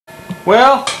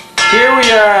Well, here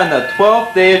we are on the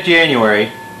 12th day of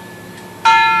January.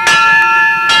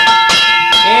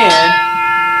 And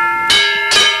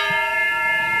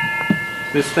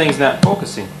this thing's not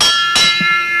focusing. There,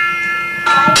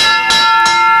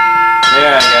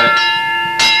 I got it.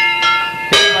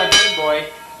 Here's my big boy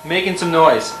making some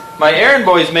noise. My errand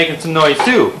boy is making some noise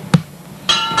too.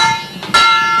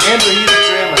 Andrew, he's a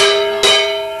grandma.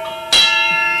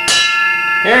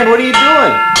 Aaron, what are you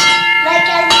doing?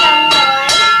 Making some noise.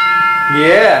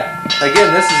 Yeah.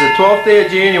 Again, this is the 12th day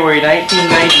of January,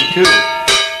 1992.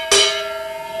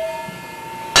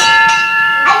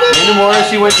 In the morning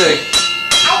she went to...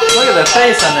 Look at the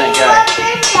face on that guy.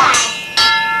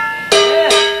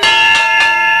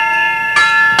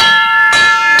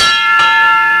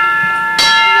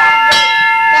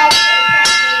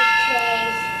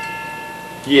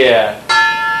 Yeah.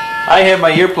 I have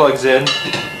my earplugs in. I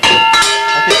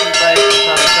think you guys can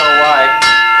probably tell why.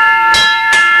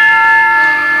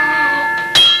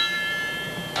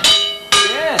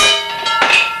 Yeah.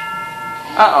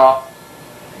 Uh-oh.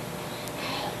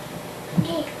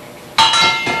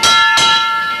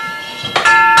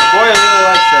 Boy, I really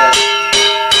like that.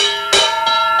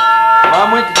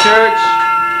 Mom went to church.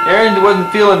 Aaron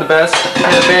wasn't feeling the best. He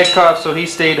had a bad cough, so he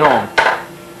stayed home.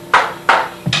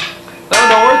 That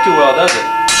don't work too well, does it?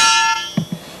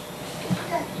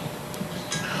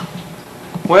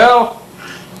 Well,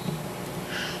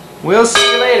 we'll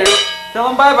see you later. Tell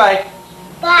them bye-bye.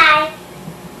 Bye.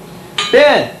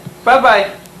 Ben,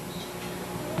 bye-bye.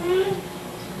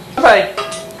 Bye-bye.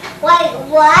 Wait,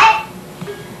 what?